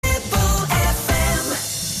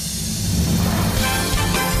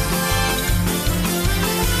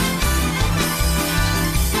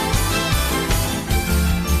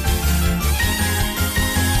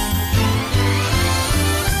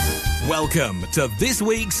Welcome to this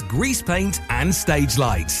week's Greasepaint and Stage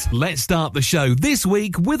Lights. Let's start the show this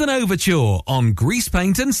week with an overture on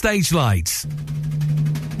Greasepaint and Stage Lights.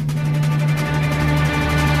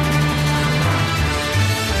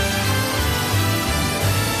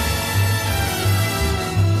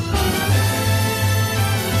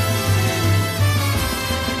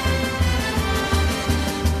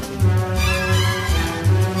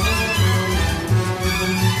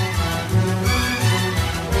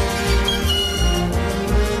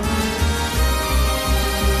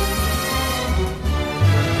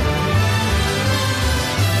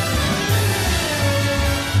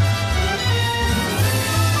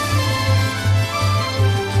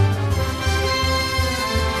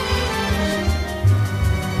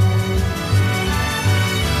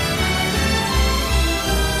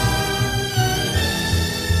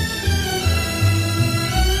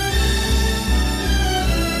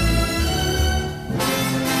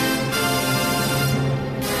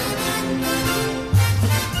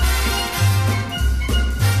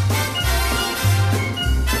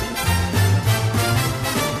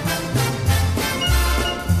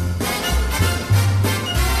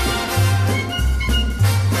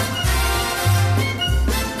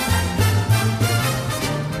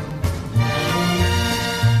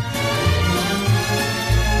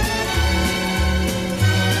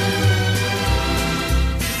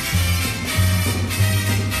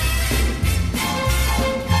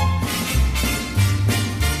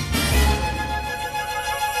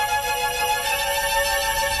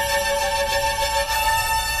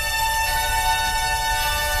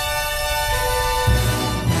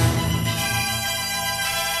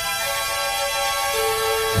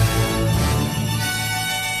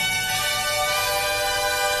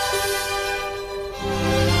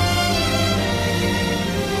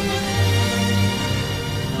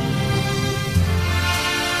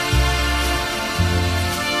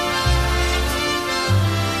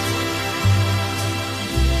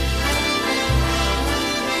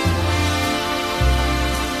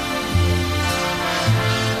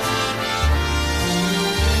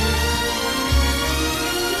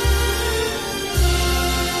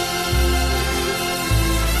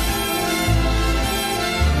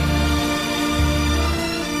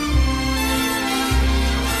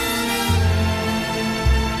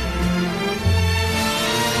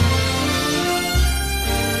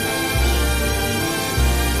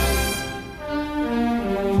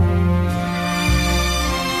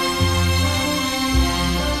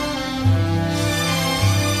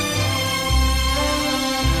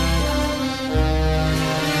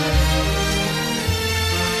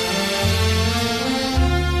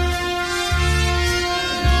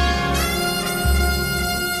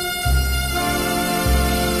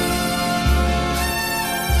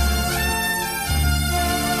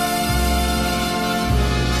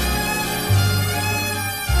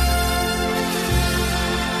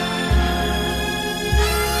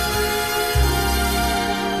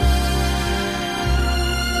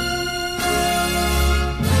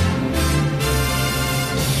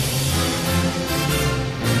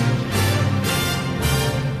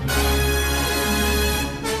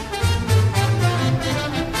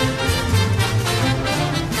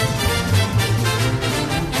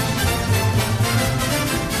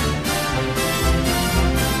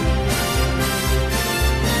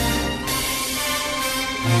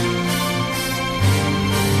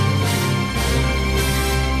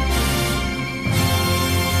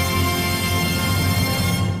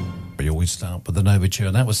 Start with an overture.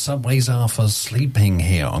 That was Subway's Arthur's Sleeping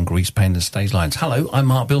here on Greasepaint and Stage Lights. Hello, I'm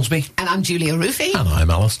Mark Bilsby. And I'm Julia Roofy. And I'm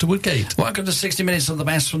Alistair Woodgate. Welcome to 60 Minutes of the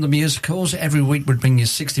Best from the Musicals. Every week we bring you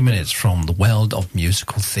 60 minutes from the world of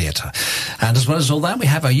musical theatre. And as well as all that, we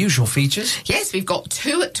have our usual features. Yes, we've got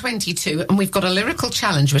 2 at 22, and we've got a lyrical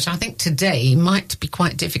challenge, which I think today might be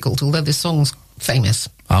quite difficult, although the song's famous.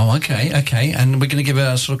 Oh, okay. And we're going to give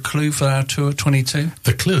a sort of clue for our 2 at 22.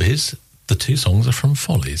 The clue is the 2 songs are from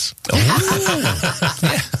Follies. Oh, yeah.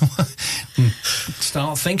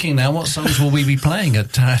 Start thinking now, what songs will we be playing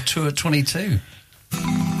at 2 at 22? Away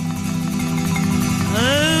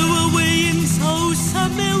in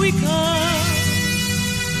South America,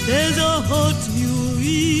 there's a hot new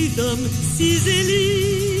rhythm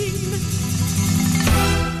sizzling.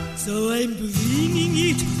 So I'm bringing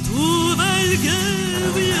it to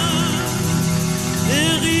Bulgaria,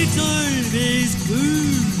 there it's always good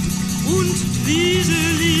und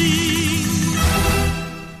drizzling.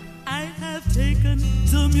 I have taken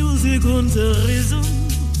the music und the rhythm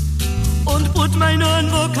und put mine own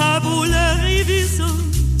vocabulary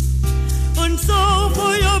wissen. And so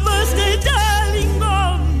for your birthday, darling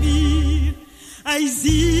mommy, I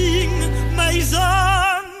sing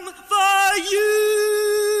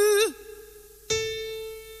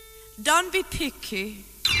be picky.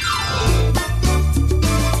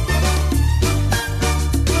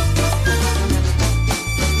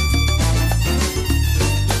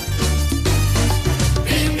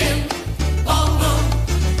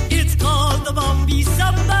 It's called the Bombi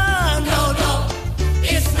Samba. No, no,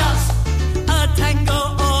 it's not a tango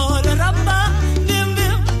or a rumba. Bim,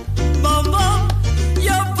 bim, bom, bom.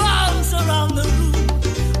 You bounce around the room.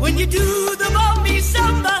 When you do the Bombi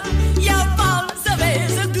Samba, you bounce away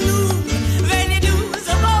the gloom. When you do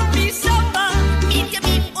the Bombi Samba, beep, ya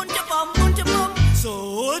beep, und ya bom, und ya bom.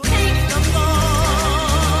 So take the floor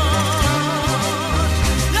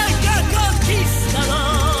like a conquistador.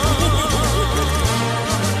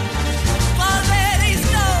 For there is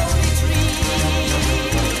no retreat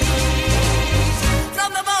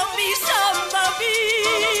from the Bombi Samba beat.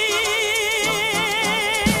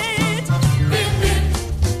 Bim, bim,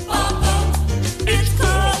 bom, bom. It's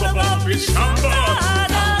called the Bombi Samba.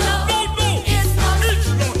 No, no, it's not a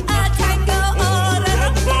tango or a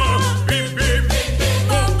rumba. Bim, bim,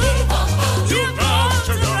 bom, bom. You bounce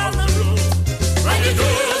around the room. When you do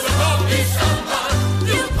the Bombi Samba,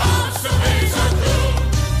 you bounce away the gloom.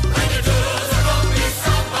 When you do the Bombi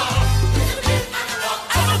Samba, it's a bit and a rock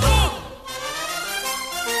and a boom.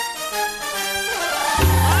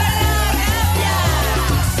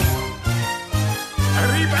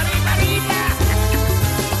 Arriba, arriba, arriba.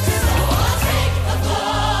 So I'll take the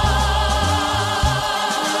floor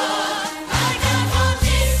like a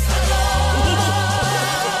conquistador.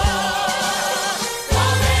 For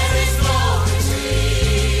there is no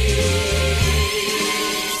retreat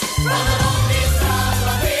from the Bombi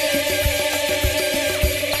Samba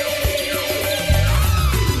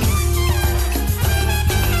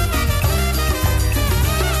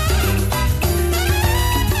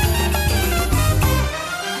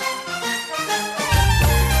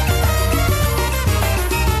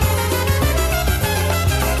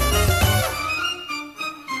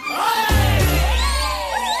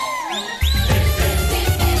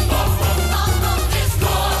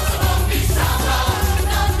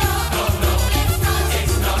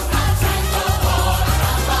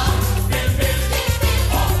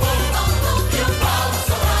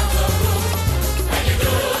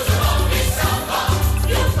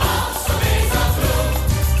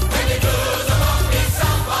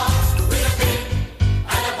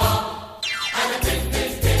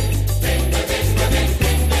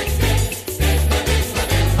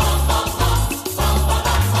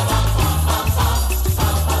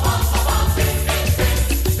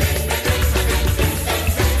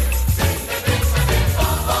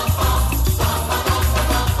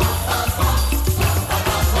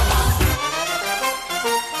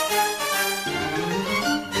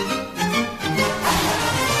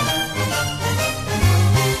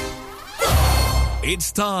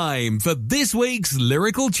It's time for this week's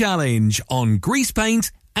lyrical challenge on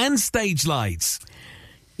Greasepaint and Stage Lights.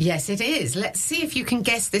 Yes, it is. Let's see if you can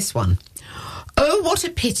guess this one. Oh, what a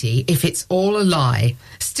pity if it's all a lie.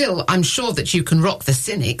 Still, I'm sure that you can rock the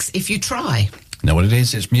cynics if you try. Know what it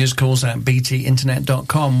is? It's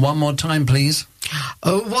musicals@btinternet.com. One more time, please.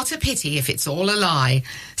 Oh, what a pity if it's all a lie.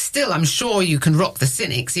 Still, I'm sure you can rock the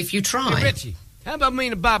cynics if you try. Hey, Richie, how about me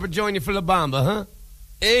and the Bopper join you for La Bamba, huh?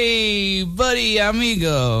 Hey, buddy,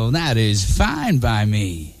 amigo, that is fine by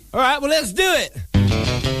me. All right, well, let's do it.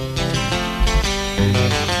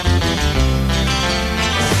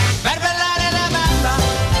 Barbellare la bamba,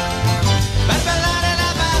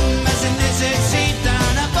 se necesita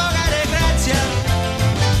una poca de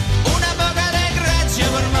gracia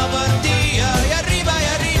por ma partida, y arriba, ay,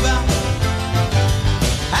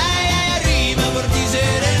 arriba, por ti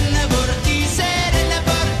serena,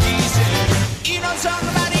 y non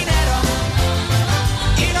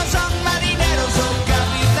son marinero, soy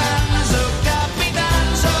capitán,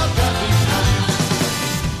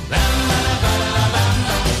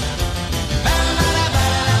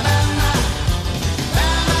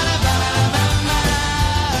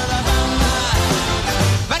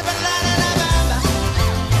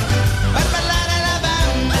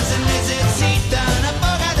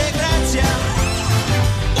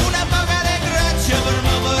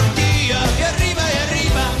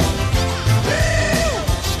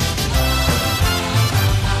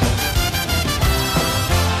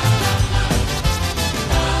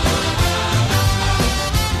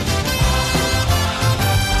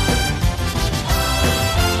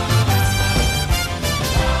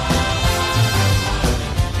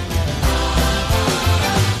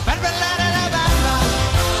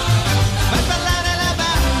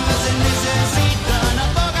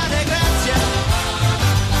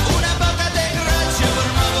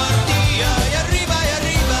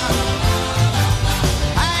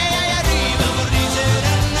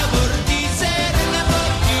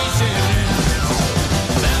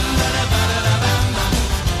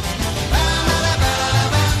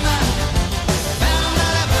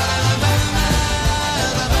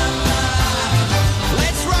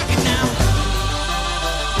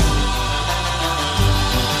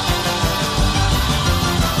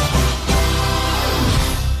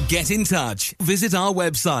 Get in touch. Visit our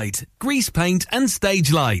website,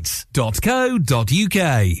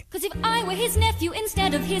 greasepaintandstagelights.co.uk. Cause if I were his nephew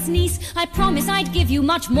instead of his niece, I promise I'd give you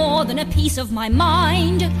much more than a piece of my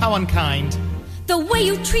mind. How unkind. The way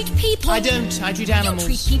you treat people. I don't. I treat animals. You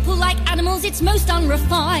treat people like animals. It's most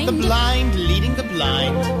unrefined. The blind leading the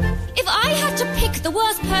blind. If I had to pick the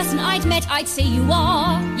worst person I'd met, I'd say you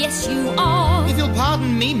are. Yes, you are. If you'll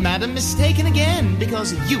pardon me, madam, mistaken again,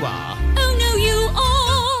 because you are. Oh, no, you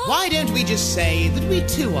are. Why don't we just say that we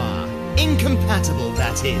two are? Incompatible,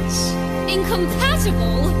 that is.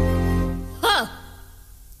 Incompatible? Huh.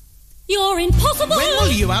 You're impossible. When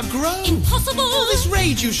will you outgrow? Impossible. All this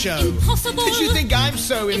rage you show. Impossible. Did you think I'm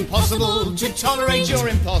so impossible to tolerate your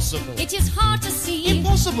impossible? It is hard to see.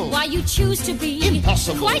 Impossible. Why you choose to be.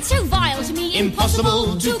 Impossible. Quite so vile to me.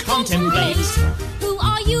 Impossible to contemplate. Who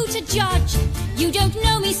are you to judge? You don't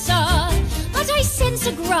know me, sir. But I sense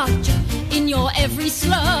a grudge in your every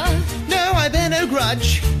slur. No, I bear no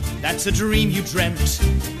grudge. That's a dream you dreamt.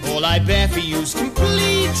 All I bear for you's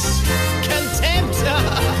complete contempt.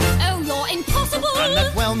 Oh, you're impossible. And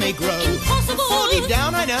that well may grow. Impossible. For deep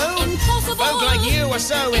down I know. Impossible. Folk like you are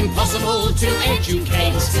so impossible to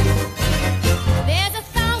educate. There's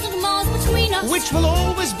 1,000 miles between us. Which will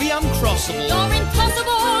always be uncrossable. You're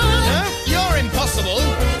impossible. No, you're impossible.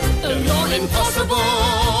 Oh, you're impossible.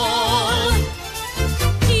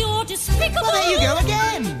 You're despicable. Well, there you go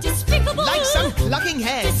again. Despicable. Like some clucking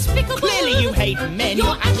head. Despicable. Clearly you hate men.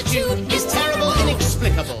 Your attitude is terrible,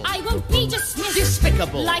 inexplicable. I won't be dismissed.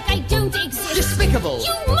 Despicable. Like I don't exist. Despicable.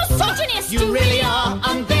 You misogynist. You really are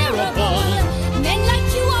unbearable. Men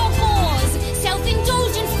like you are bores,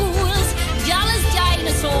 self-indulgent fools, dull as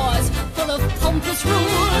dinosaurs, full of pompous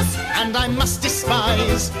rules. And I must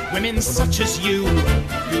despise women such as you,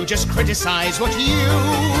 who just criticize what you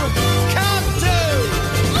can't do.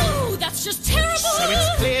 Oh, that's just terrible. So it's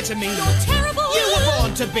clear to me You're terrible. you were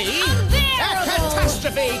born to be Unbearable. a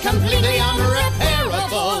catastrophe, completely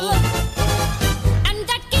unrepairable. And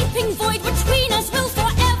that gaping void between us will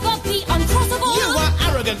forever be uncrossable. You are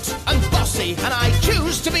arrogant and bossy, and I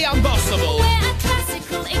choose to be unbossable. We're a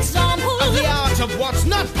classical example Of the art of what's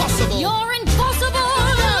not possible. You're impossible.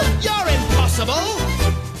 No, you're impossible.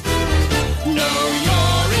 No,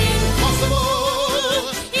 you're impossible.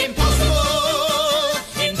 Impossible.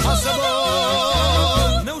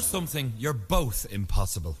 Impossible. Know something? You're both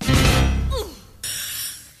impossible.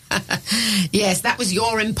 Yes, that was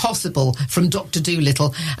You're Impossible from Dr.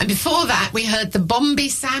 Dolittle. And before that, we heard the Bombay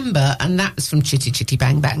Samba, and that was from Chitty Chitty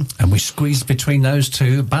Bang Bang. And we squeezed between those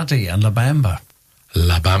two, Buddy and La Bamba.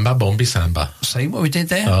 La Bamba Bombi Samba. See what we did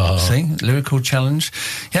there? Oh. See? Lyrical challenge.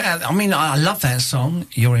 Yeah, I mean, I love that song,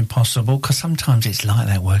 You're Impossible, because sometimes it's like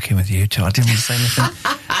that working with you two. I didn't want to say anything,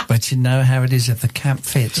 but you know how it is if the cap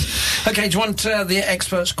fits. Okay, do you want the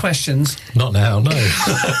experts' questions? Not now, no.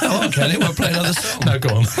 Oh, okay, we'll play another song. No,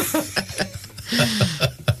 go on.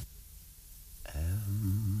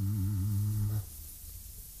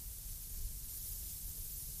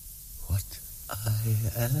 What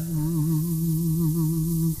I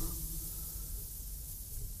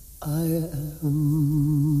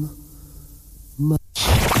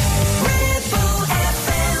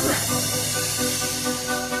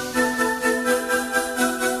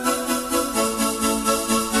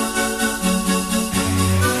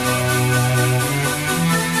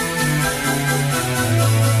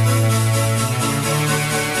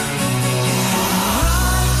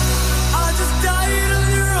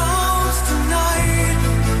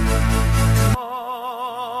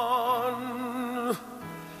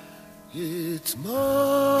It's my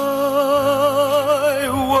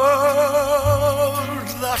world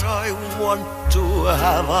that I want to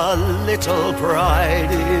have a little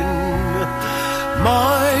pride in.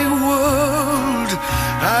 My world,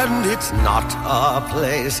 and it's not a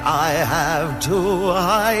place I have to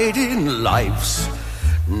hide in. Life's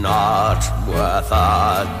not worth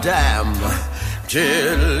a damn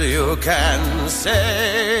till you can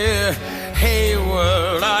say, hey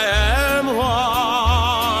world, I am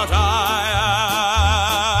what I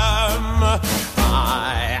am.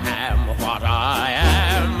 I am what I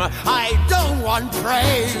am. I don't want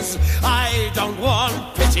praise. I don't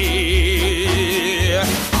want pity.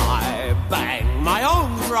 I bang my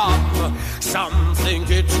own drum. Some think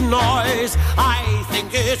it's noise. I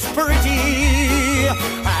think it's pretty.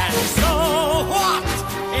 And so what?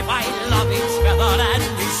 If I love each feather and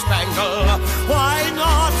each spangle, why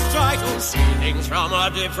not try to see things from a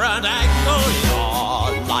different angle?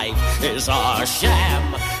 Your life is a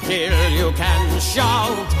sham till you can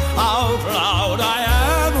shout out loud, I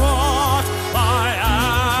am what I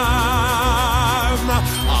am.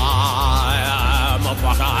 I am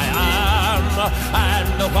what I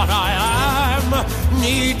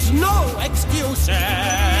needs no excuses.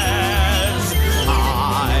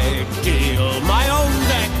 I deal my own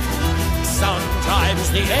deck. Sometimes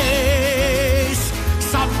the ace,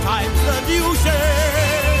 sometimes the deuces.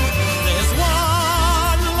 There's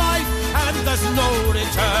one life and there's no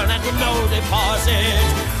return and no deposit.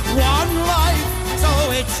 One life, so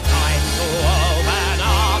it's time to open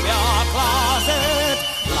up your closet.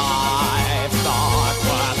 Life's not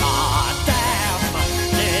worth a damn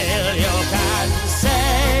till you can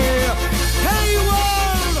say, hey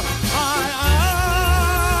world, I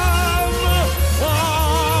am what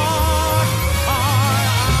I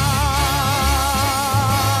am.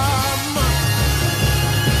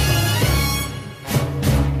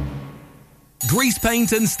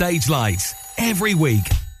 Greasepaint and Stage Lights. Every week.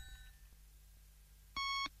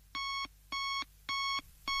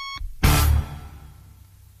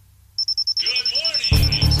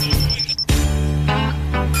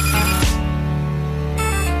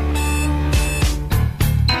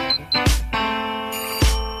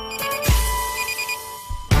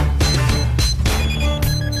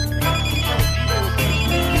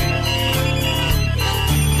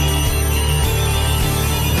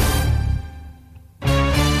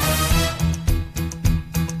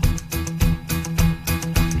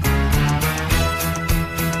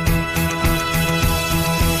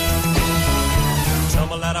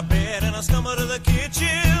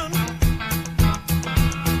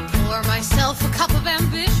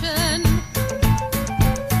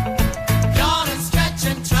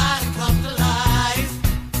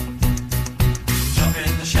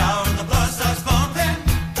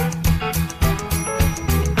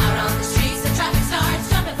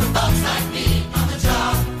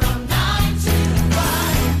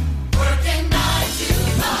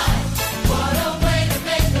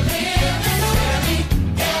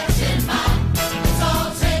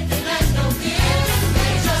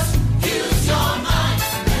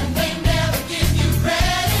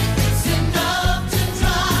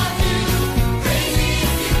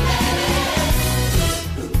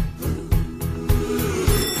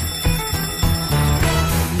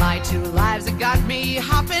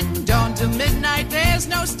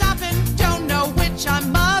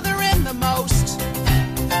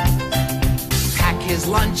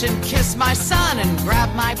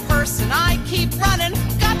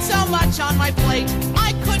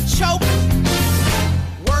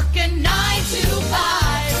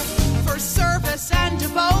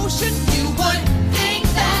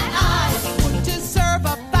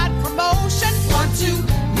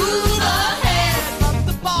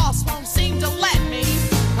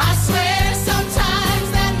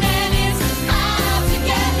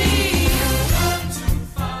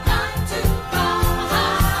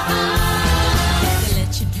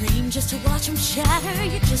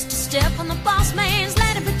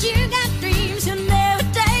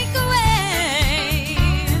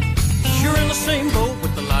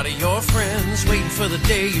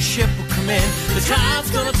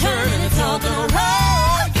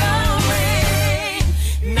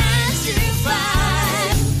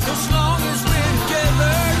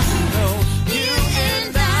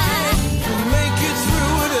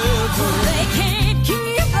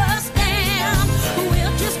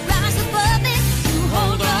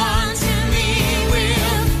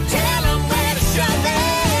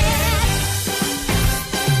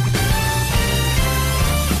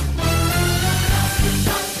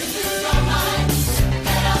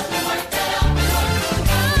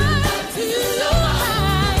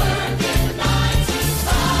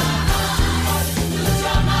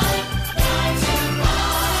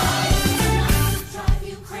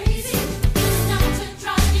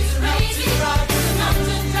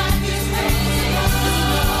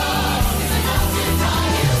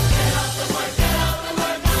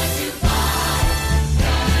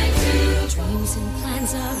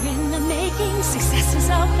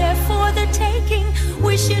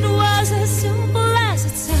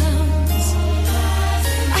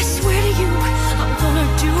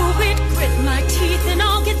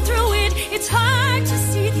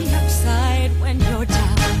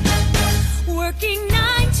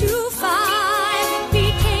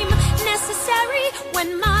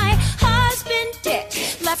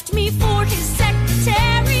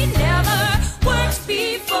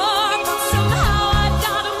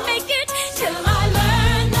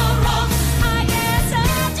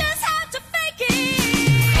 Fake it.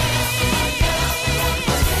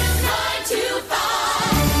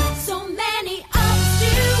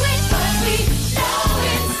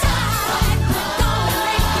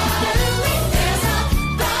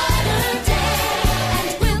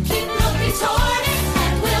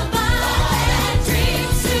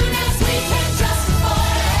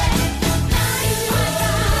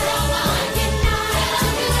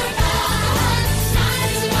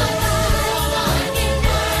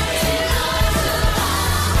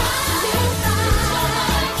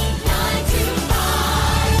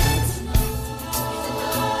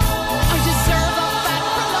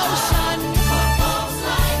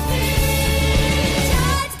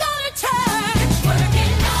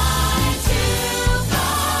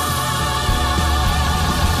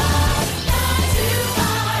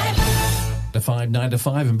 9 to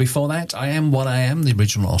 5, and before that, I Am What I Am, the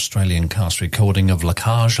original Australian cast recording of La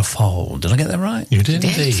Cage aux Folles. Did I get that right? You did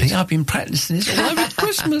indeed. See, I've been practicing this all over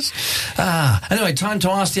Christmas. Anyway, time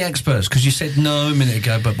to ask the experts, because you said no a minute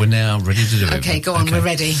ago, but we're now ready to do it. Okay, go on, we're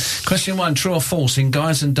ready. Question 1, true or false? In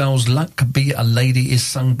Guys and Dolls, Luck Be a Lady is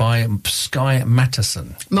sung by Sky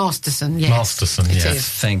Masterson. Masterson, yes. Masterson, It yes. is.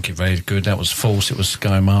 Thank you, very good. That was false. It was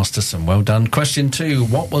Sky Masterson. Well done. Question 2,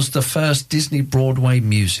 what was the first Disney Broadway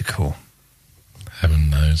musical?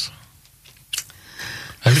 Heaven knows.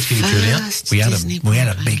 Over to you, Julia. We had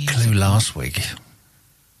a Broadway big clue last week.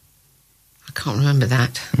 I can't remember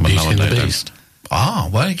that. Beauty and the Beast. Ah,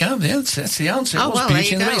 well, there you go. That's the answer. It Oh, was well, there Beauty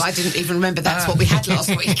you and the go. Beast. I didn't even remember that's what we had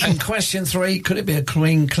last week. And question 3, could it be a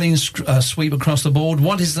clean sweep across the board?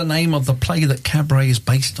 What is the name of the play that Cabaret is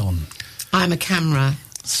based on? I'm a camera.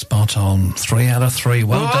 Spot on. 3 out of 3.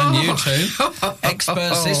 Well done, you two. Oh.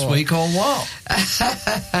 Experts this week or what?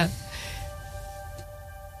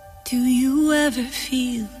 Do you ever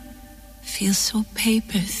feel so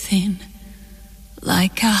paper thin,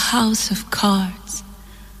 like a house of cards,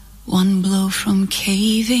 one blow from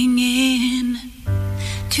caving in?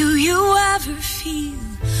 Do you ever feel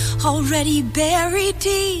already buried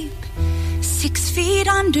deep, 6 feet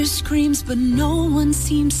under screams, but no one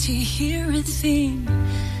seems to hear a thing?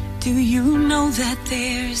 Do you know that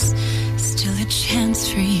there's still a chance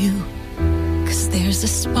for you, 'cause there's a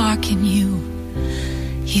spark in you?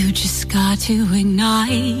 You just got to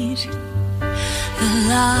ignite the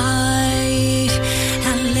light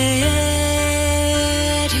and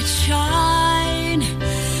let it shine.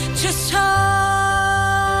 Just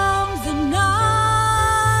hold the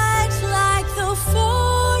night like the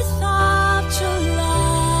 4th of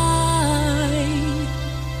July.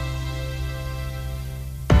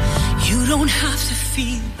 You don't have to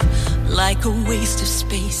feel like a waste of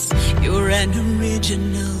space. You're an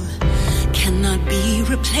original, cannot be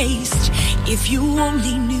replaced. If you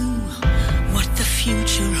only knew what the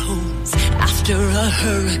future holds. After a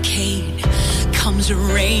hurricane comes a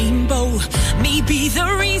rainbow. Maybe the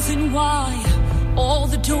reason why all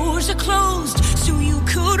the doors are closed, so you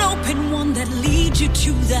could open one that leads you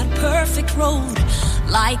to that perfect road.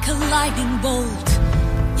 Like a lightning bolt,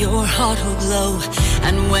 your heart will glow,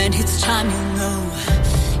 and when it's time you'll know.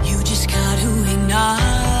 You just gotta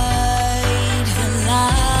ignite the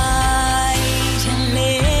light and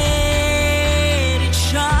let it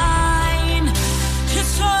shine.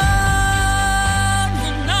 Just hold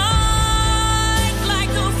the night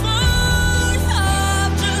like the 4th of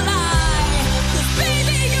July. 'Cause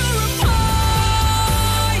baby, you're a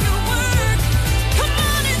firework. Come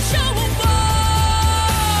on and show 'em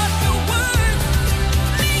what you're worth.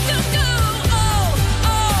 Make 'em go,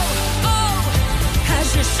 oh, oh, oh, as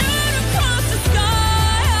you shoot across the sky.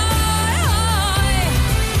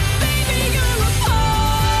 Baby, you're a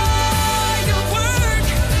firework.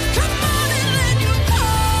 Come on and let your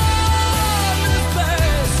colors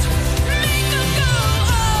burst. Make 'em go,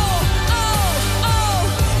 oh, oh, oh.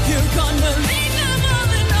 You're gonna leave them all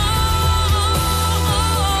in awe.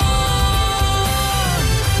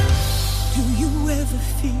 Do you ever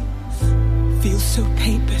feel so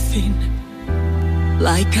paper thin,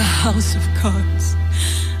 like a house of cards,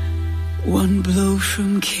 one blow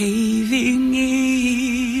from caving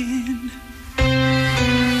in?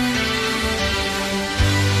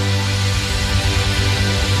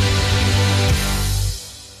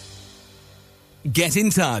 Get in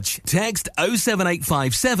touch. Text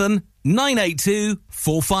 07857 982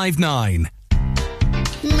 459.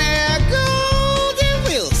 Mayor Goldie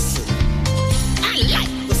Wilson. I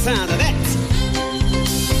like the sound of that.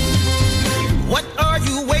 What are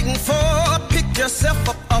you waiting for? Pick yourself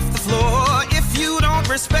up off the floor. If you don't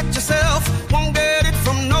respect yourself, won't get it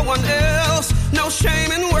from no one else. No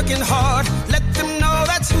shame in working hard. Let them know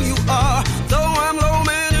that's who you are. Though I'm low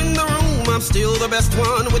man in the room, I'm still the best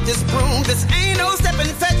one with this broom. This ain't no step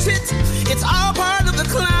and fetch it. It's all part of the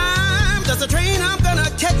climb. There's a train, I'm gonna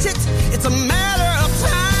catch it. It's a matter of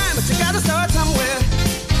time, but you gotta start somewhere.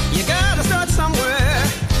 You gotta start somewhere.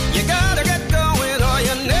 You gotta get going or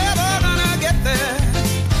you're never gonna get there.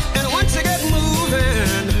 And once you get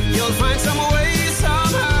moving, you'll find some way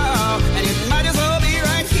somehow. And it might as well be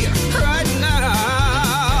right here, right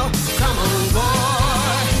now. Come on,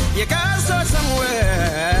 boy. You gotta start somewhere.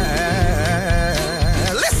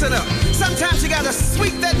 Listen up. Sometimes you gotta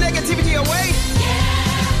sweep that negativity away.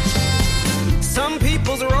 Some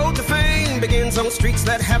people's road to fame begins on streets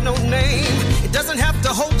that have no name. It doesn't have to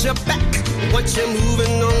hold you back once you're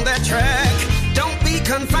moving on that track. Don't be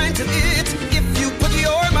confined to it. If you put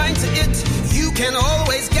your mind to it, you can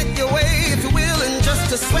always get your way if you're willing just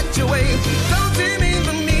to sweat your way. Don't demean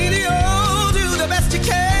the menial, do the best best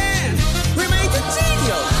you can. Remain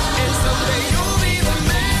congenial, and someday you'll be the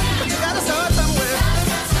man. But you gotta start somewhere.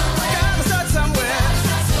 Gotta start somewhere.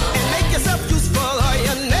 And make yourself useful, or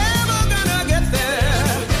you're never gonna get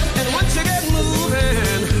there. And once you get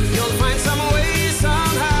moving, you'll find some way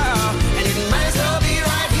somehow. And it might as well be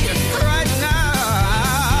right here, right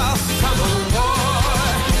now. Come on,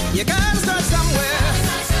 boy. You gotta start somewhere.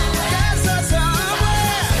 Gotta start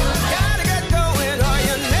somewhere. Gotta get going, or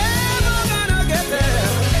you're never gonna get there.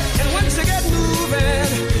 And once you get moving,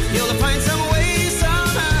 you'll find some way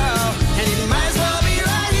somehow. And it might as well be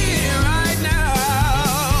right here, right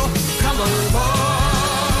now. Come on, boy.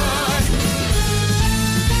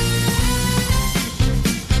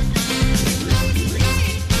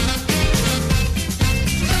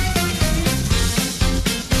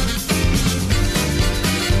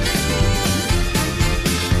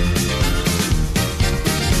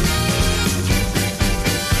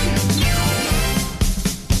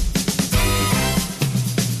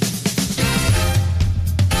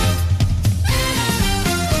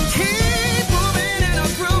 Keep moving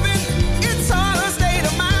and grooving. It's all a state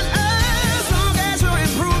of mind. As long as you're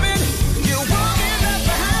improving, you won't get left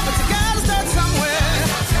behind. But you gotta start somewhere.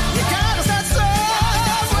 You gotta start somewhere.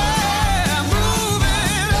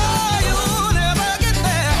 Moving, or you'll never get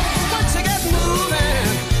there. Once you get moving,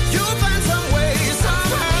 you'll find some way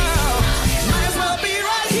somehow. Might as well be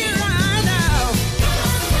right here, right now.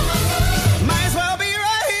 Might as well be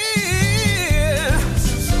right here.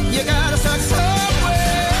 You gotta start somewhere.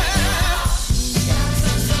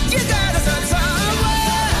 You gotta start somewhere.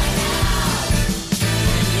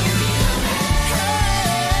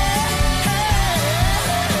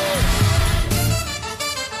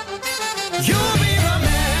 You'll be the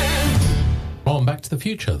man. On Back to the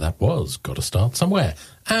Future, that was Gotta Start Somewhere.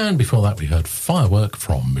 And before that, we heard Firework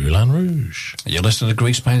from Moulin Rouge. You're listening to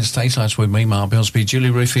Greasepaint and Stage Lights with me, Mark Bilsby, Julie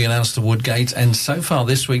Ruffy and Alistair Woodgate. And so far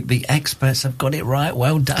this week, the experts have got it right.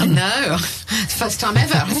 Well I done. know. It's the first time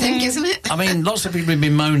ever, I think, isn't it? I mean, lots of people have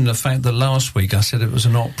been moaning the fact that last week I said it was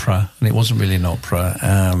an opera, and it wasn't really an opera.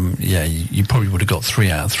 Yeah, you probably would have got 3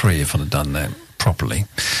 out of 3 if I'd have done that properly.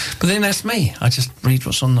 But then that's me. I just read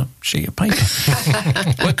what's on the sheet of paper.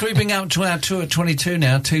 We're creeping up to our 2 at 22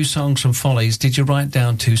 now. 2 songs from Follies. Did you write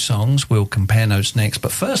down 2 songs? We'll compare notes next.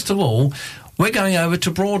 But first of all, we're going over to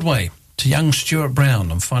Broadway, to young Stuart Brown,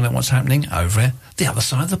 and find out what's happening over the other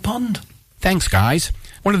side of the pond. Thanks, guys.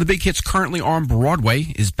 One of the big hits currently on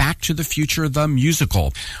Broadway is Back to the Future, the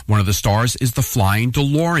musical. One of the stars is the Flying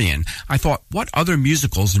DeLorean. I thought, what other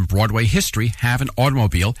musicals in Broadway history have an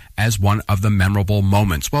automobile as one of the memorable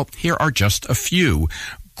moments? Well, here are just a few.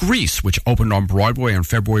 Grease, which opened on Broadway on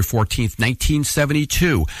February 14th,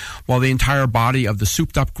 1972. While the entire body of the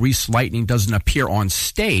souped-up Grease Lightning doesn't appear on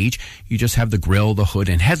stage, you just have the grill, the hood,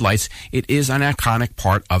 and headlights. It is an iconic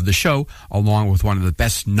part of the show, along with one of the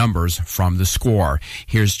best numbers from the score.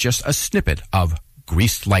 Here's just a snippet of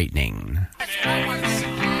Grease Lightning.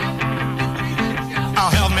 I'll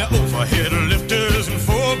have me overhead lifters and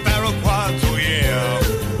 4-barrel quads, oh yeah.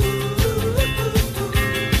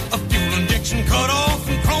 A fuel injection cut off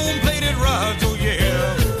and chrome-plated rods, oh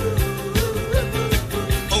yeah.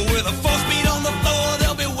 Oh, with a 4-speed on the floor,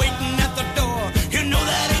 they'll be waiting at the door. You know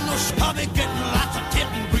that ain't no hobby getting lots of tit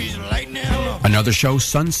and Grease Lightning. Another show,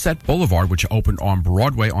 Sunset Boulevard, which opened on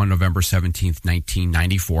Broadway on November 17th,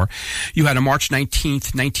 1994. You had a March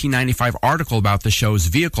 19th, 1995 article about the show's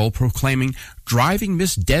vehicle proclaiming, "Driving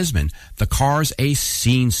Miss Desmond, the car's a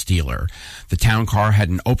scene stealer." The town car had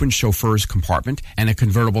an open chauffeur's compartment and a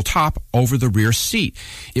convertible top over the rear seat.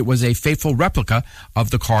 It was a faithful replica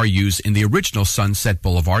of the car used in the original Sunset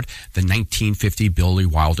Boulevard, the 1950 Billy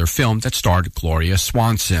Wilder film that starred Gloria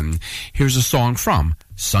Swanson. Here's a song from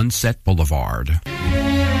Sunset Boulevard.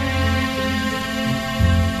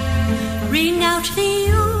 Ring out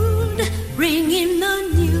the old, ring in the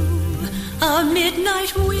new, a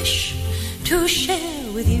midnight wish to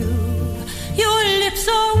share with you. Your lips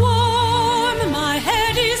are warm, my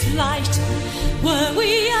head is light. Were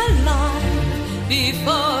we alive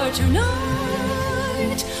before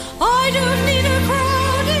tonight? I don't need a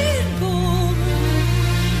crowded ballroom.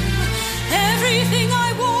 Everything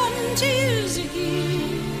I want is here.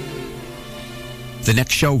 The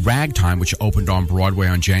next show, Ragtime, which opened on Broadway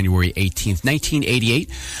on January 18th,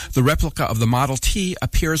 1988, the replica of the Model T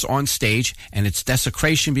appears on stage, and its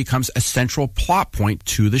desecration becomes a central plot point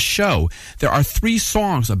to the show. There are 3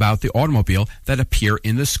 songs about the automobile that appear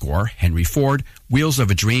in the score: Henry Ford, Wheels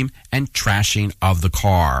of a Dream, and Trashing of the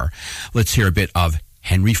Car. Let's hear a bit of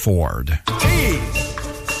Henry Ford.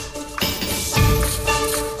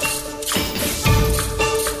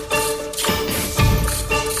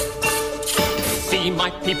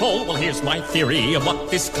 people, well, here's my theory of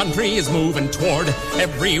what this country is moving toward.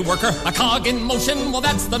 Every worker, a cog in motion, well,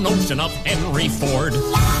 that's the notion of Henry Ford.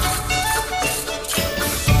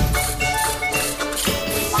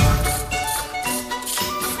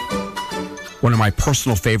 One of my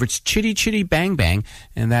personal favorites, Chitty Chitty Bang Bang,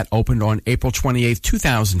 and that opened on April 28,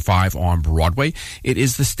 2005 on Broadway. It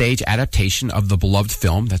is the stage adaptation of the beloved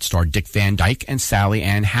film that starred Dick Van Dyke and Sally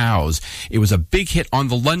Ann Howes. It was a big hit on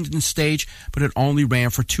the London stage, but it only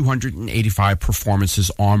ran for 285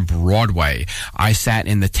 performances on Broadway. I sat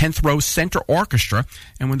in the 10th row center orchestra,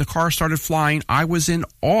 and when the car started flying, I was in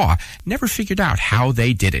awe. Never figured out how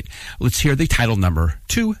they did it. Let's hear the title number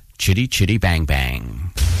to Chitty Chitty Bang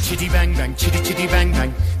Bang. Chitty bang bang, chitty chitty bang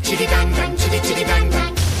bang, chitty bang bang, chitty chitty bang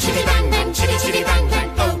bang, chitty bang bang, chitty chitty bang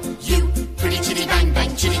bang. Oh, you pretty chitty bang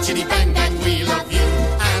bang, chitty chitty bang bang, we love you.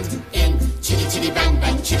 And in chitty chitty bang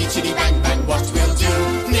bang, chitty chitty bang bang, what we'll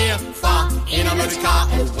do near, far, in a motor car,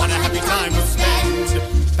 oh, what a happy time we'll spend.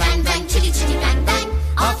 Bang bang, chitty chitty bang bang,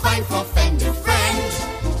 our fine for fender friend.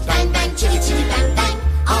 Bang bang, chitty chitty bang bang,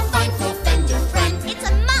 our fine for fender friend. It's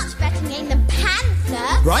a much better name than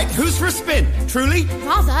Panther. Right, who's for a spin? Truly?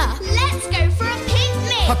 Rather, let's go for a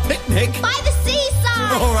picnic. A picnic? By the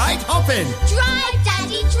seaside. All right, hop in. Drive,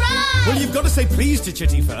 Daddy, drive. Well, you've got to say please to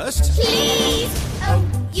Chitty first. Please. Oh,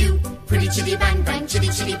 you pretty chitty bang bang, chitty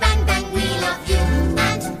chitty bang bang, we love you.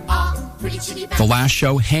 And our pretty chitty bang. The last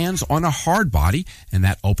show, Hands on a Hard Body, and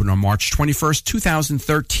that opened on March 21st,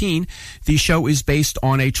 2013. The show is based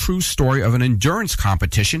on a true story of an endurance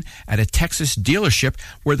competition at a Texas dealership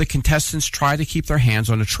where the contestants try to keep their hands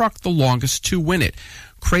on a truck the longest to win it.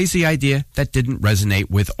 Crazy idea that didn't resonate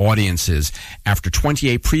with audiences. After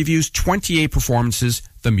 28 previews, 28 performances,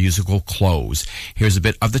 the musical closed. Here's a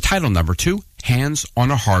bit of the title number to Hands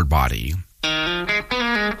on a Hard Body.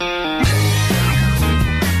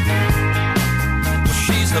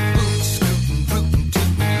 She's a boot scooting, rootin',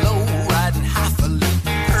 tootin', low riding, highfalutin',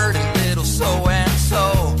 pretty little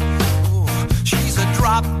so-and-so. Ooh, she's a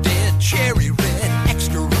drop-dead cherry red,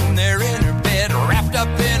 extra room there in her bed, wrapped up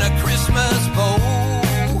in a Christmas bow.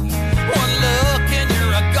 One look and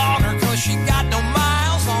you're a goner, 'cause she got no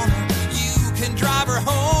miles on her. You can drive her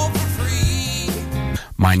home for free.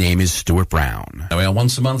 My name is Stuart Brown. There we are.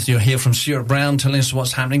 Once a month, you'll hear from Stuart Brown telling us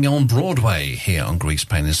what's happening on Broadway here on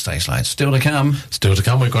Greasepaint and Stage Lights. Still to come. Still to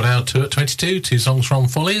come, we've got our 2 at 22, 2 songs from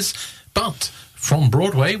Follies. But from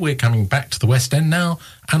Broadway, we're coming back to the West End now,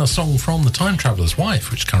 and a song from The Time Traveller's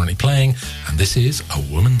Wife, which is currently playing, and this is A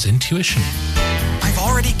Woman's Intuition. I've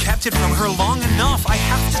already kept it from her long enough. I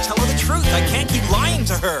have to tell her the truth. I can't keep lying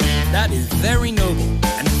to her. That is very noble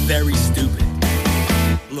and very stupid.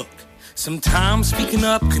 Look, sometimes speaking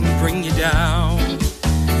up can bring you down.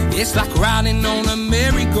 It's like riding on a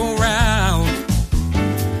merry-go-round.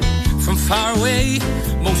 From far away,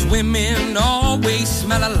 most women always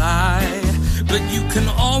smell a lie. But you can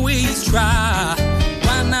always try.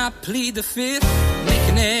 Why not plead the fifth? Make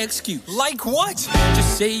an excuse. Like what?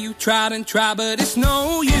 Just say you tried and tried, but it's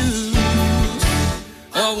no use.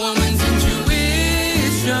 A woman's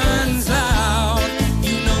intuition's loud.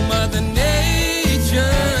 You know Mother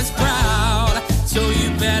Nature's proud. So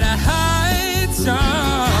you better hide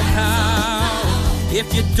somehow.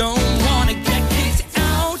 If you don't want to get kicked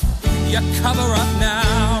out, you cover up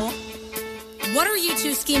now. What are you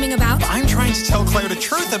two scheming about? I'm trying to tell Claire the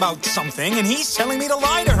truth about something, and he's telling me to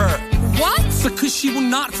lie to her. What? Because she will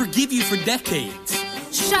not forgive you for decades.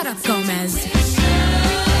 Shut up, Gomez.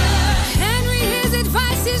 Henry, his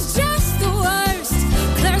advice is just the worst.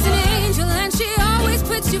 Claire's an angel and she always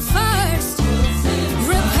puts you first.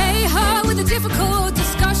 Repay her with the difficult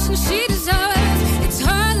discussion she deserves. It's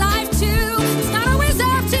her life too. It's not always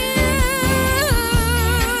up to you.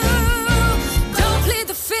 Don't plead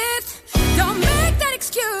the fifth. Don't make that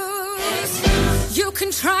excuse. You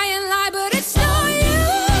can try and lie, but it's no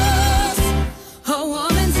use. A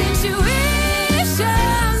woman's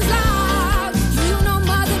intuition's loud. You know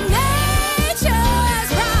Mother Nature's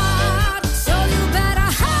proud. So you better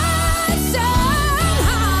hide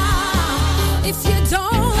somehow. If you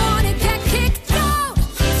don't want to get kicked out.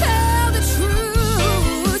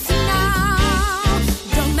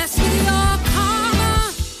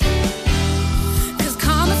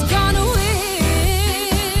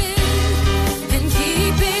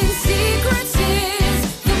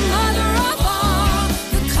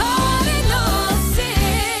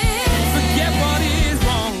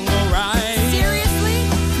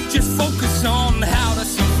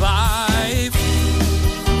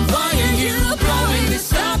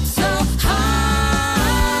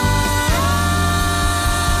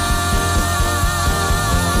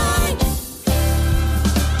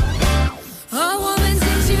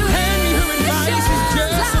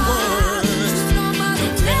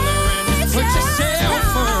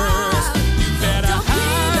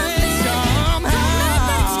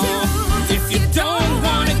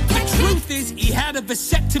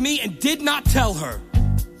 vasectomy and did not tell her.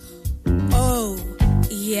 Oh,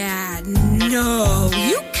 yeah, no.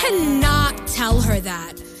 You cannot tell her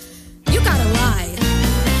that. You gotta lie.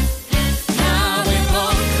 Now we're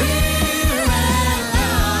both clear and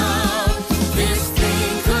loud. This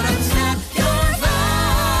thing could upset your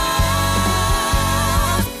vow.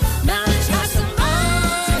 Marriage has some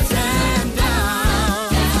ups and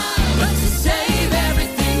downs, but to save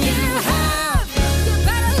everything you have, you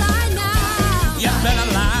better lie now. You better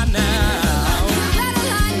lie now. You better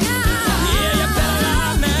lie now. Yeah, you better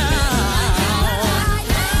lie now.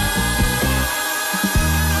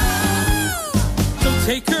 So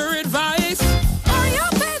take her advice, Or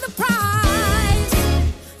you'll pay the price.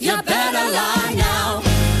 you better lie now.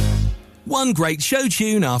 One great show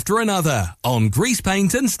tune after another on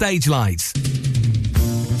Greasepaint and Stage Lights.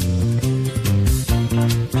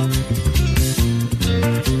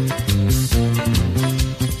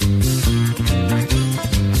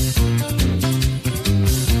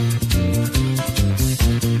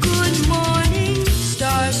 Good morning,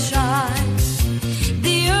 starshine.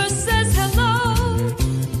 The earth says hello.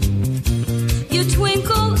 You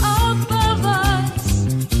twinkle above us,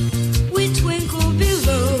 we twinkle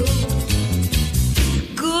below.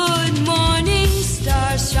 Good morning,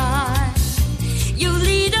 starshine. You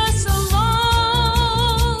lead us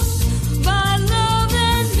along by love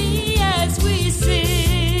and me as we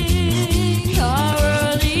sing our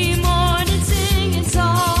early morning singing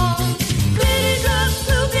song. Glitty drop,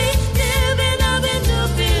 loopy, nibby, nubby,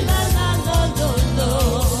 doopy, la la la lo lo.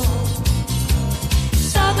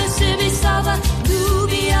 Saba, sibby, saba,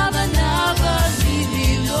 doobie, abba, nabba,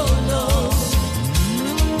 dee lo lo.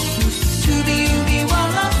 Doobie, ooby,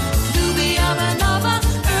 walla, doobie, abba, nabba,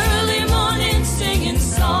 early morning singing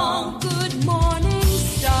song. Good morning,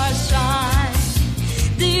 starshine.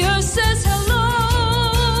 The earth says hello.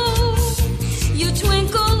 You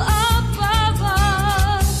twinkle above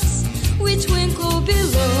us, we twinkle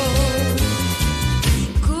below.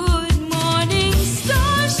 Good morning,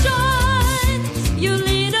 starshine. You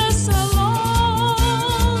lead us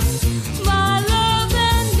along, my love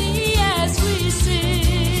and me as we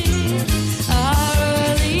sing our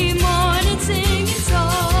early morning singing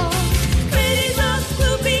song. Pretty love,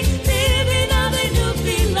 loopy, nibby, nubby,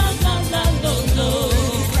 doopy, la la la lo lo.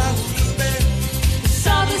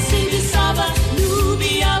 Saba, sibby, saba,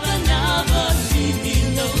 doobie, abba, nabba, dee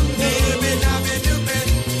lo lo.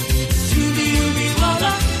 Doobie, ooby,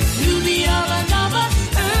 walla, doobie, abba, nabba,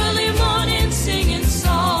 early morning singing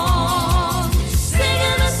song.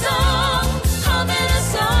 Singing a song, humming a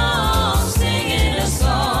song, singing a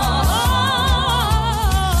song.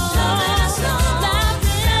 Loving a song,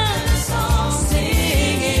 laughing a song,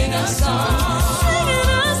 singing a song.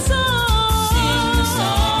 Singing a song, sing a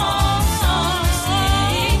song,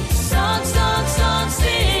 sing, song, song, song,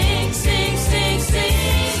 sing, sing, sing,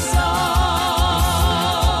 sing, song.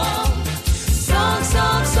 Song,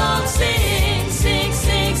 song, song, sing, sing,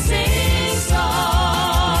 sing, sing, song.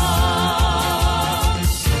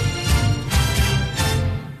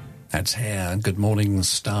 That's Hair. Good morning,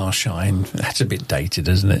 Starshine. That's a bit dated,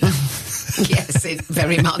 isn't it? Yes, it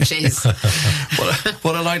very much is.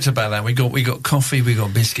 What I liked about that, we got coffee, we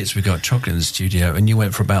got biscuits, we got chocolate in the studio, and you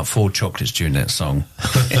went for about 4 chocolates during that song.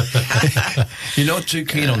 You're not too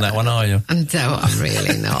keen on that one, are you? No, I'm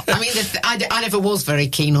really not. I mean, I never was very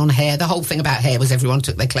keen on hair. The whole thing about hair was everyone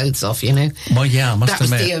took their clothes off, you know? Well, yeah, I must That was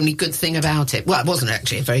admit. the only good thing about it. Well, it wasn't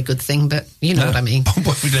actually a very good thing, but you know what I mean. Did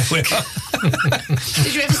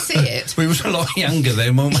you ever see it? We were a lot younger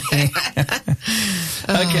then, weren't we?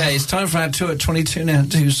 Okay, it's time for our 2 at 22 now.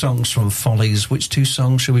 2 songs from Follies. Which 2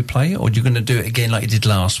 songs should we play? Or are you going to do it again like you did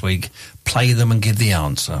last week? Play them and give the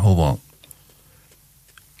answer, or what?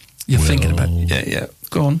 You're thinking about it. Yeah.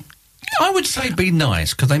 Go on. I would say be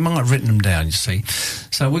nice, because they might have written them down, you see.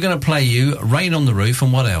 So we're going to play you Rain on the Roof,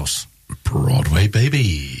 and what else? Broadway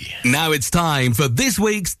Baby. Now it's time for this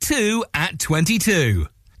week's 2 at 22.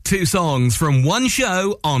 2 songs from one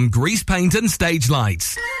show on Greasepaint and Stage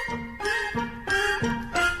Lights.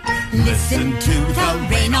 Listen to the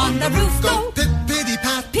rain on the roof go. Pit, pitty,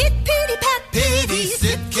 pat. Pit, pitty, pat. Pitty,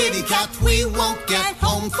 sit, kitty, cat. We won't get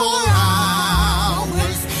home for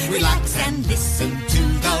hours. Relax and listen to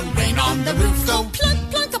the rain on the roof go.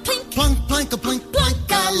 Plunk, plunk, a plink. Plunk, plank, a plink,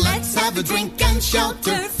 planka. Let's have a drink and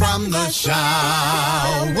shelter from the showers.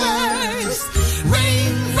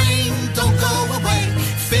 Rain, rain, don't go away.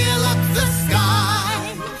 Fill up the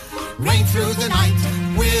sky. Rain through the night.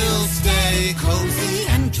 We'll stay cozy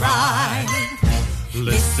and dry.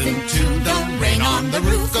 Listen to the rain on the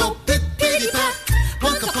roof go. Pit, pitty, pat.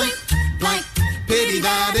 Plunk, a plink, blank. Pity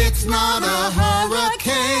that it's not a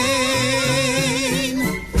hurricane.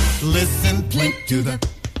 to the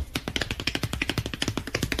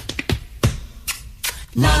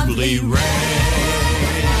lovely rain.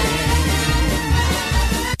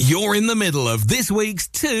 You're in the middle of this week's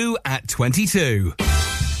 2 at 22.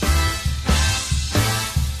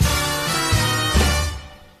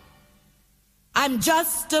 I'm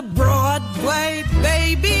just a Broadway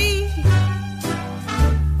baby,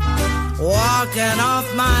 walking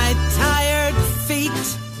off my tired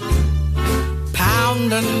feet,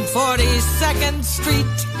 pounding 42nd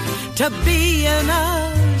Street to be in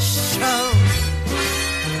a show.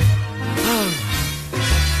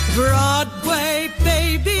 Broadway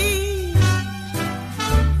baby,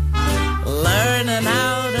 learning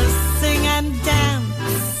how to sing and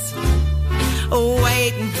dance,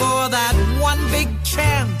 waiting for that one big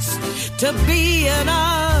chance to be in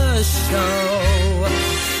a show.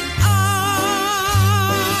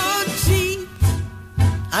 Oh, gee,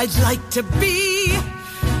 I'd like to be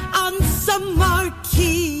on some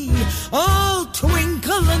marquee, all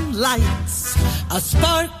twinkling lights, a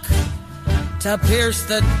spark to pierce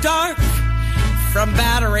the dark from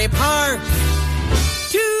Battery Park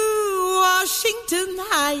to Washington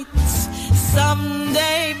Heights.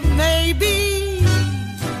 Someday, maybe,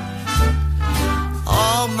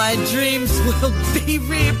 all my dreams will be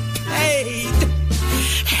repaid.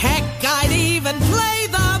 Heck, I'd even play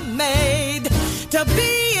the maid to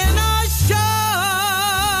be in a show.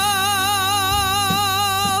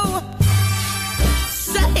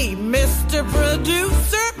 Say, Mr.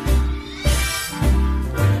 Producer,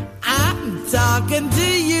 I'm talking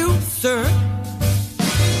to you, sir.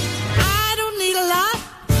 I don't need a lot,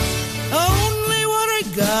 only what I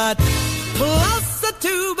got, plus a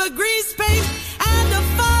tube of grease paint and a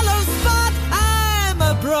follow spot. I'm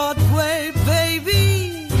a Broadway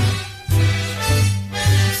baby,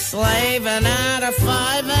 slaving out of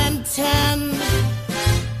 5 and 10,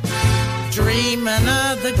 dreaming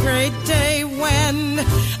of the great day when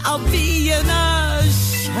I'll be in a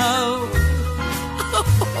show.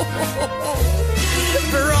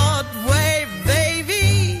 Broadway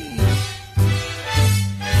baby,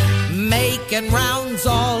 making rounds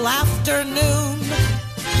all afternoon,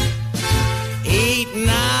 eating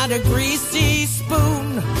out a greasy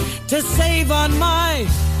spoon to save on my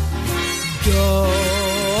dough.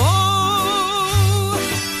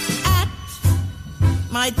 At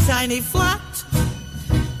my tiny flat,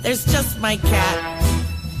 there's just my cat,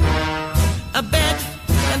 a bed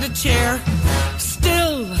and a chair.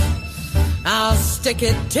 Still, I'll stick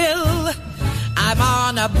it till I'm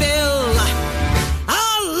on a bill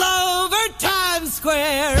all over Times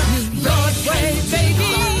Square. Broadway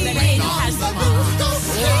baby,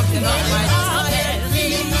 walking on my tired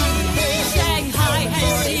feet, Shanghai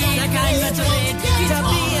has seen a guy to be an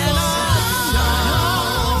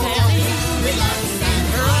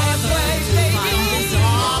Broadway baby,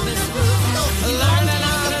 learning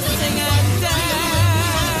how to sing and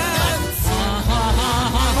dance.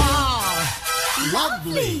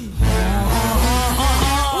 Lovely.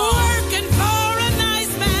 Working for a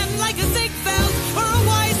nice man like a Ziegfeld or a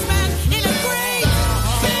wise man in a great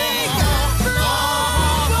big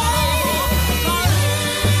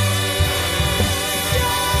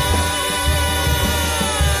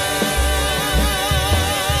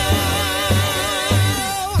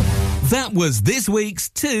That was this week's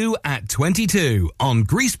 2 at 22 on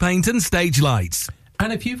Greasepaint and Stage Lights.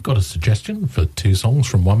 And if you've got a suggestion for 2 songs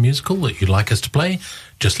from one musical that you'd like us to play,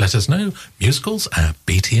 just let us know.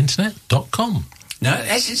 musicals@btinternet.com. Now,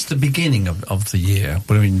 as it's the beginning of the year,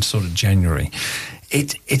 we're in sort of January,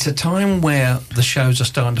 it's a time where the shows are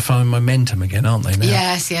starting to find momentum again, aren't they now?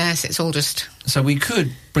 Yes, it's all just... So we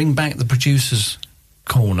could bring back the producer's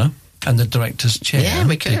corner and the director's chair. Yeah,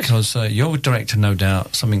 we could. Because you're a director, no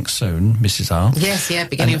doubt, something soon, Mrs. R. Yes,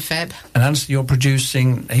 beginning of Feb. And Anthony, you're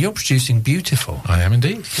producing Beautiful. I am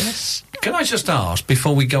indeed, yes. Can I just ask,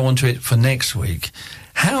 before we go on to it for next week,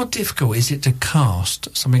 how difficult is it to cast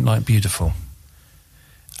something like Beautiful?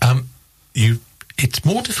 It's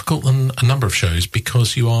more difficult than a number of shows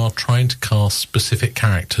because you are trying to cast specific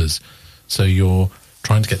characters. So you're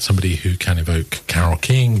trying to get somebody who can evoke Carole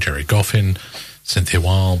King, Jerry Goffin, Cynthia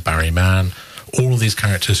Wilde, Barry Mann, all of these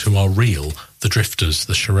characters who are real, the Drifters,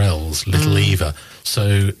 the Shirelles, Little Eva.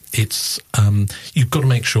 So it's you've got to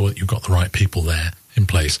make sure that you've got the right people there in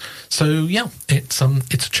place. So yeah, it's a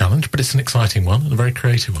challenge, but it's an exciting one and a very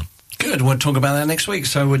creative one. Good, we'll talk about that next week.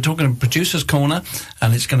 So we're talking Producer's Corner,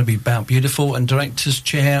 and it's going to be about Beautiful, and Director's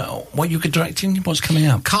Chair. What you could directing? What's coming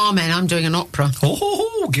out? Carmen, I'm doing an opera.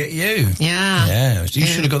 Oh, get you. Yeah. Yeah, you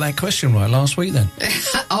should have got that question right last week then. Fun.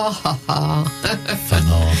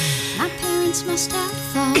 My parents must have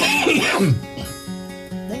thought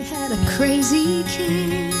they had the crazy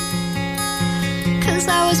kid, 'cause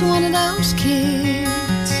I was one of those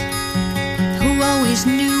kids who always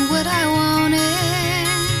knew what I wanted.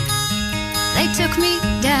 They took me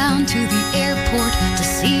down to the airport to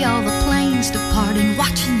see all the planes depart, and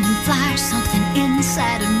watching them fly, something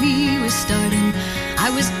inside of me was starting. I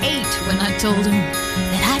was 8 when I told him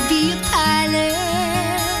that I'd be a pilot,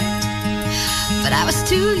 but I was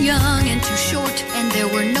too young and too short, and there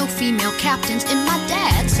were no female captains. And my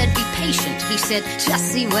dad said, be patient. He said, just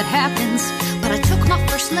see what happens. But I took my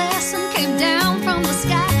first lesson, came down from the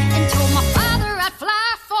sky, and told my father I'd fly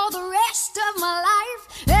for the rest of my life.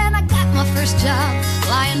 And I got my first job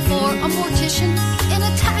flying for a mortician in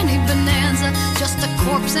a tiny Bonanza, just a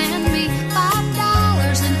corpse and me.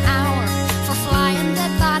 $5 an hour for flying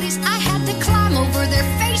dead bodies. I had to climb over their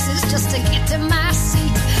faces just to get to my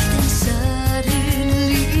seat. Then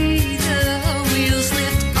suddenly the wheels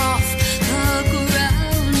lift off, the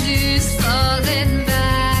ground is falling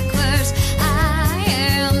backwards. I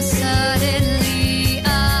am suddenly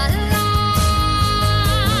alive.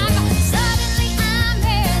 Suddenly I'm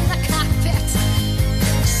in the cockpit.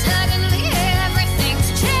 Suddenly everything's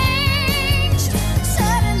changed.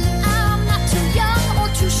 Suddenly I'm not too young or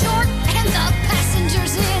too short, and the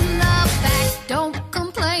passengers in the back don't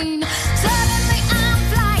complain. Suddenly I'm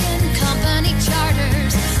flying company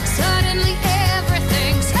charters. Suddenly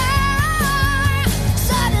everything's high.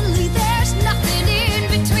 Suddenly there's nothing in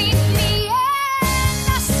between me and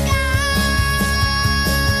the sky.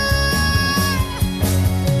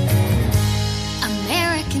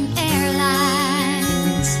 American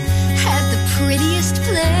Airlines had the prettiest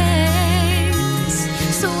planes,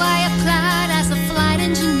 so I applied as a flight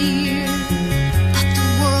engineer. But the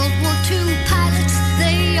World War II pilots,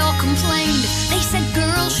 they all complained. They said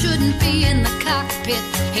girls shouldn't be in the cockpit.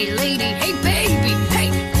 Hey lady, hey baby, hey,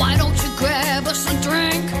 why don't you grab us a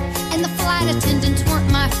drink? And the flight attendants weren't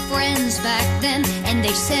my friends back then, and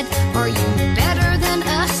they said, are you better than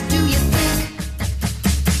us, do you think?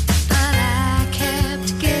 But I kept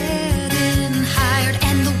getting hired,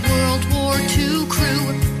 and the World War II crew,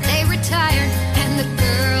 they retired, and the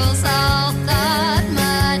girls all thought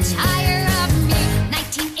much higher of me.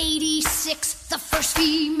 1986, the first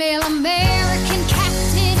female American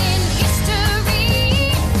captain in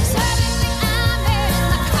history. Suddenly I'm in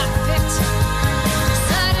the cockpit.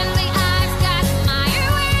 Suddenly I've got my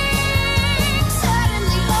wings.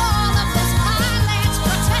 Suddenly all of those pilots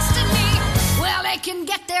protesting me, well, they can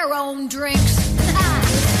get their own drinks.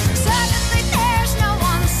 Suddenly there's no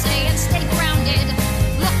one saying stay grounded,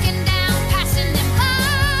 looking down, passing them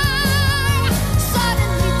by.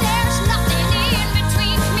 Suddenly there's nothing in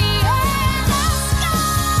between me and the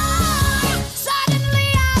sky. Suddenly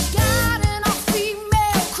I've got an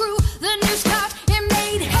all-female crew. The news caught and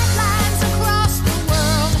made headlines across the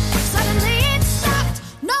world. Suddenly it stopped.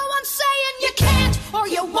 No one's saying you can't, or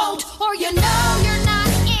you won't, or you know you're not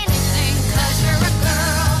anything 'cause you're a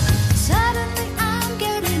girl. Suddenly I'm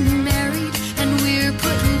getting married, and we're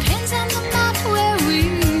putting pins in the map where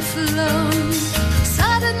we've flown.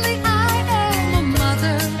 Suddenly I am a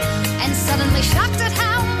mother, and suddenly shocked at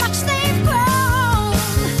how much they've grown.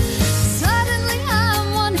 Suddenly I'm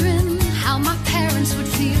wondering how my parents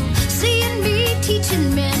would feel seeing me teaching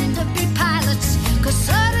men to be pilots, 'cause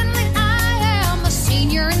suddenly I am a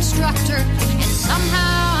senior instructor, and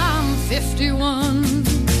somehow I'm 51.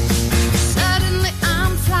 Suddenly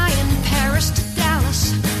I'm flying Paris to Dallas,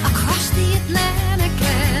 across the Atlantic,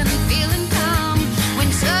 and feeling calm, when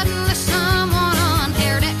suddenly someone on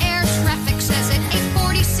air-to-air traffic says at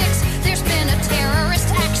 8:46 there's been a terrorist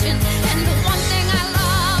action, and the one thing I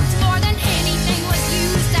loved more than anything was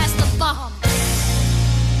used as the bomb.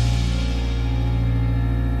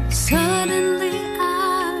 Suddenly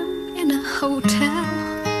I'm in a hotel.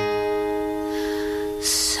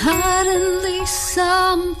 Suddenly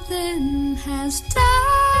something has died.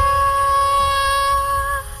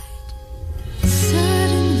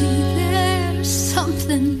 Suddenly there's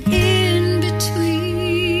something in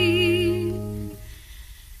between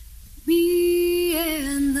me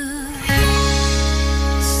and the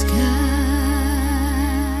sky.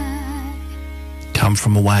 Come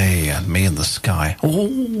From Away, Me and the Sky.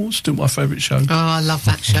 Oh, still my favourite show. Oh, I love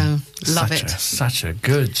that show. Love Such it. Such a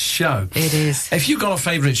good show. It is. If you've got a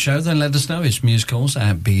favourite show, then let us know. It's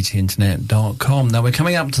musicals@btinternet.com. Now, we're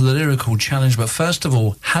coming up to the lyrical challenge, but first of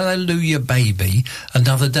all, Hallelujah Baby,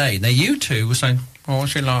 Another Day. Now, you two were saying, oh,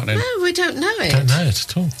 what's it like then? No, we don't know it. Don't know it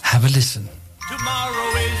at all. Have a listen.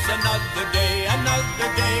 Tomorrow is another day, another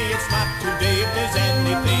day. It's not today if there's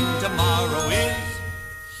anything. Tomorrow is.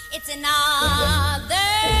 It's another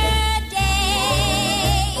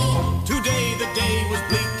day. Today the day was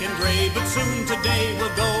bleak and gray. soon today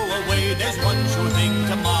will go away. There's one sure thing,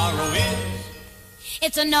 tomorrow is.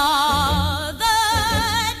 It's another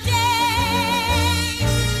day.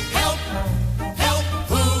 Help, help,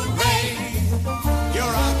 hooray.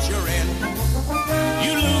 You're out, you're in.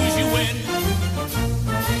 You lose, you win.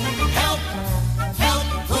 Help, help,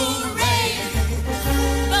 hooray.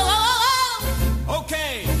 Oh,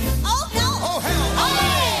 Okay. oh, no. Oh, hell.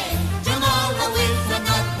 Hooray. Tomorrow is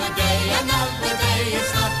another day, another day.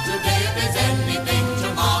 It's not today. If there's anything,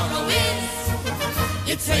 tomorrow is.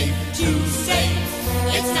 It's safe to say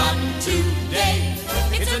it's not today.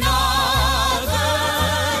 It's another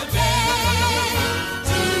day.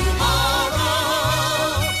 Tomorrow.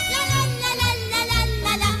 La la la la la la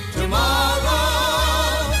la la. Tomorrow.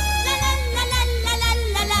 La la la la la la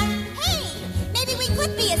la la. Hey, maybe we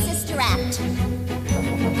could be a sister act.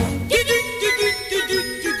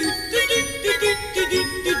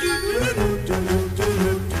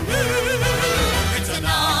 It's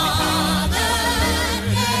another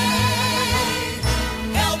day.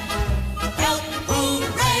 Help, help,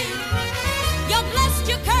 hooray. You're blessed,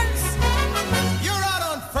 you're cursed. You're out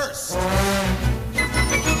on first.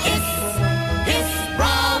 Hiss,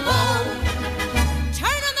 bravo.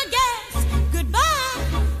 Turn on the gas. Goodbye.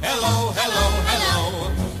 Hello, hello, hello.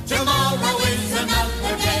 Tomorrow is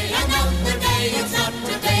another day, another day. It's not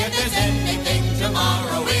today. If there's anything,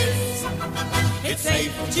 tomorrow is. It's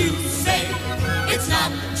safe to say it's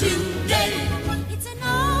not today. It's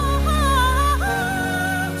another day.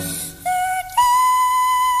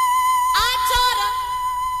 I taught her.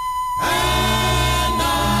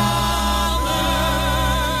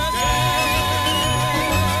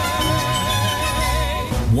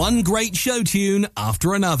 One great show tune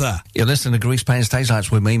after another. You're listening to Greasepaint and Stage Lights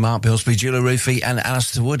with me, Mark Bilsby, Julia Roofy and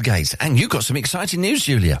Alistair Woodgate. And you've got some exciting news,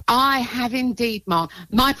 Julia. I have indeed, Mark.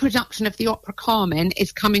 My production of the opera Carmen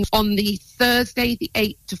is coming on the Thursday the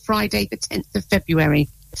 8th to Friday the 10th of February.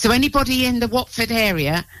 So anybody in the Watford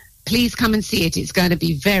area, please come and see it. It's going to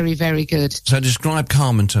be very, very good. So describe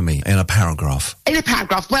Carmen to me in a paragraph. In a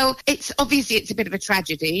paragraph, well, it's obviously it's a bit of a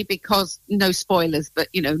tragedy because, no spoilers, but,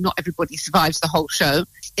 you know, not everybody survives the whole show.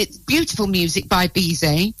 It's beautiful music by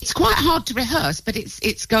Bizet. It's quite hard to rehearse, but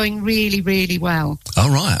it's going really, really well. All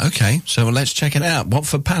right, okay. So let's check it out.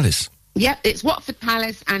 Watford Palace. Yep, it's Watford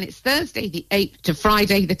Palace, and it's Thursday the 8th to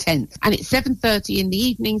Friday the 10th. And it's 7:30 in the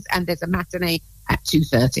evenings, and there's a matinee at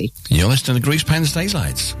 2:30. You're listening to Greasepaint and Stage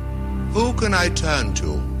Lights. Who can I turn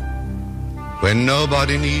to when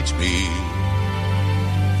nobody needs me?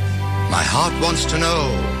 My heart wants to know,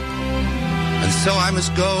 and so I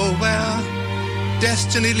must go where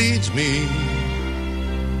destiny leads me,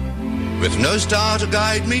 with no star to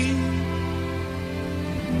guide me,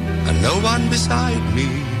 and no one beside me.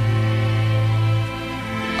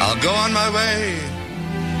 I'll go on my way,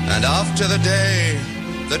 and after the day,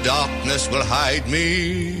 the darkness will hide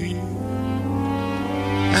me.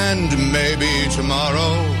 And maybe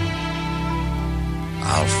tomorrow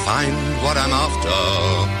I'll find what I'm after.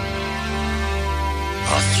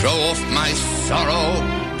 I'll throw off my sorrow,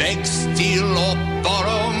 beg, steal or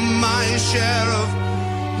borrow my share of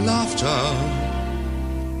laughter.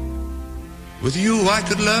 With you I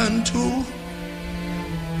could learn to,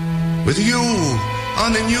 with you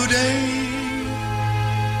on a new day.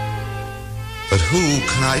 But who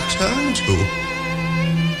can I turn to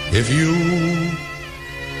if you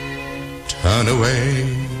turn away?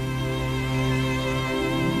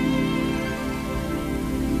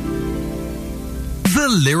 The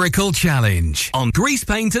Lyrical Challenge on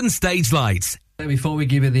Greasepaint and Stage Lights. Before we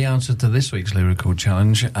give you the answer to this week's Lyrical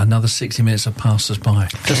Challenge, another 60 minutes have passed us by.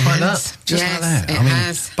 Just like that. Just like that. It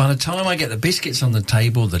has. By the time I get the biscuits on the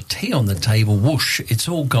table, the tea on the table, whoosh, it's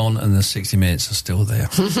all gone and the 60 minutes are still there.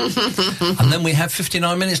 And then we have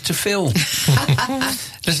 59 minutes to fill.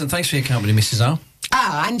 Listen, thanks for your company, Mrs. R.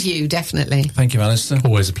 Ah, and you, definitely. Thank you, Alistair.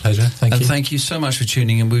 Always a pleasure. Thank you. And thank you so much for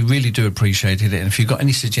tuning in. We really do appreciate it. And if you've got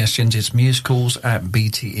any suggestions, it's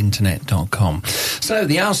musicals@btinternet.com. So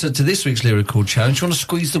the answer to this week's Lyrical Challenge, you want to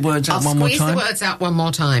squeeze the words out one more time? I'll squeeze the words out one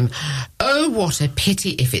more time. Oh, what a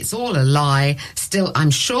pity if it's all a lie. Still,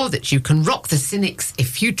 I'm sure that you can rock the cynics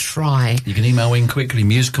if you try. You can email in quickly,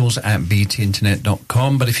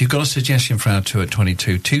 musicals@btinternet.com. But if you've got a suggestion for our tour at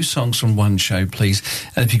 22, 2 songs from one show, please.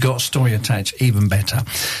 And if you've got a story attached, even better.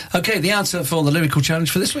 Okay, the answer for the Lyrical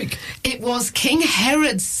Challenge for this week. It was King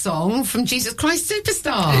Herod's song from Jesus Christ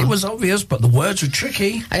Superstar. It was obvious, but the words were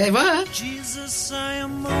tricky. They were. Jesus, I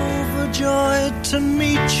am overjoyed to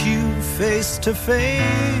meet you face to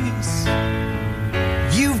face.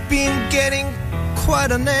 You've been getting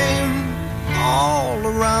quite a name all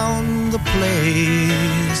around the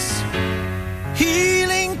place.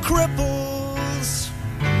 Healing cripples,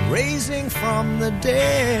 raising from the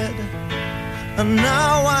dead. And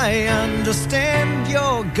now I understand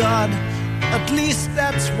you're God, at least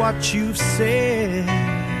that's what you've said.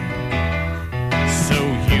 So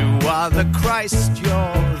you are the Christ,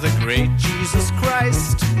 you're the great Jesus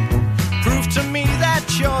Christ. Prove to me that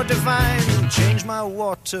you're divine. Change my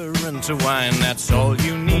water into wine, that's all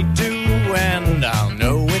you need to, and I'll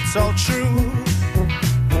know it's all true.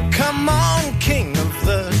 Come on, King of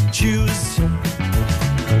the Jews.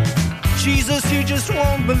 Jesus, you just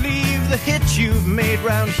won't believe the hit you've made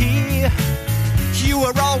round here. You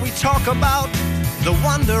are all we talk about, the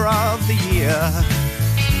wonder of the year.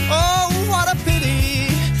 Oh, what a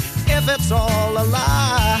pity if it's all a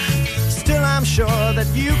lie. Still, I'm sure that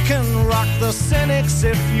you can rock the cynics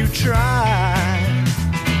if you try.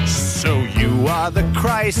 So you are the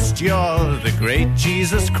Christ, you're the great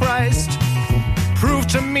Jesus Christ. Prove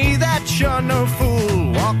to me that you're no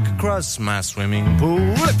fool. Walk across my swimming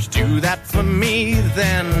pool. If you do that for me,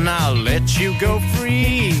 then I'll let you go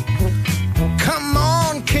free. Come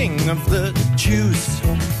on, King of the Jews.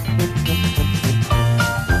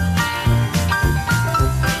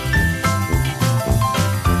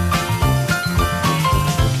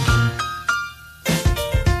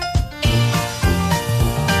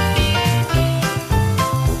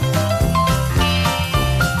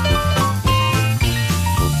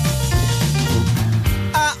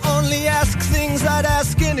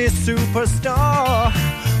 Superstar,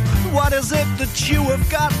 what is it that you have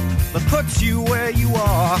got that puts you where you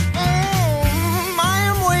are? I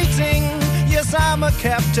am waiting, yes, I'm a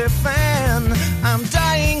captive fan. I'm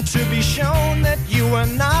dying to be shown that you are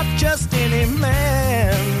not just any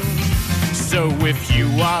man. So if you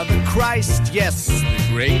are the Christ, yes, the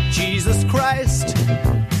great Jesus Christ,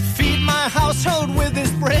 feed my household with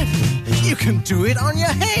his bread. You can do it on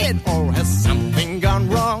your head, or has something gone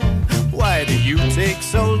wrong? Why do you take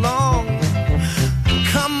so long?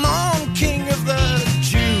 Come on, King of the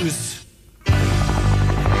Jews.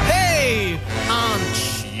 Hey,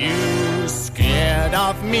 aren't you scared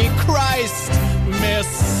of me, Christ?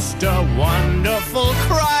 Mr. Wonderful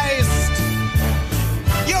Christ.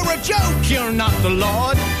 You're a joke, you're not the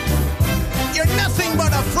Lord. You're nothing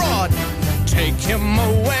but a fraud. Take him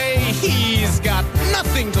away, he's got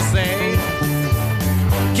nothing to say.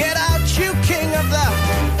 Get out, you King of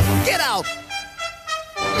the... Get out!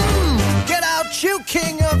 Get out, you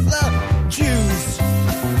King of the Jews!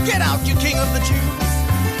 Get out, you King of the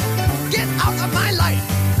Jews! Get out of my life!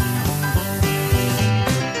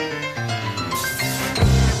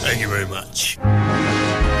 Thank you very much.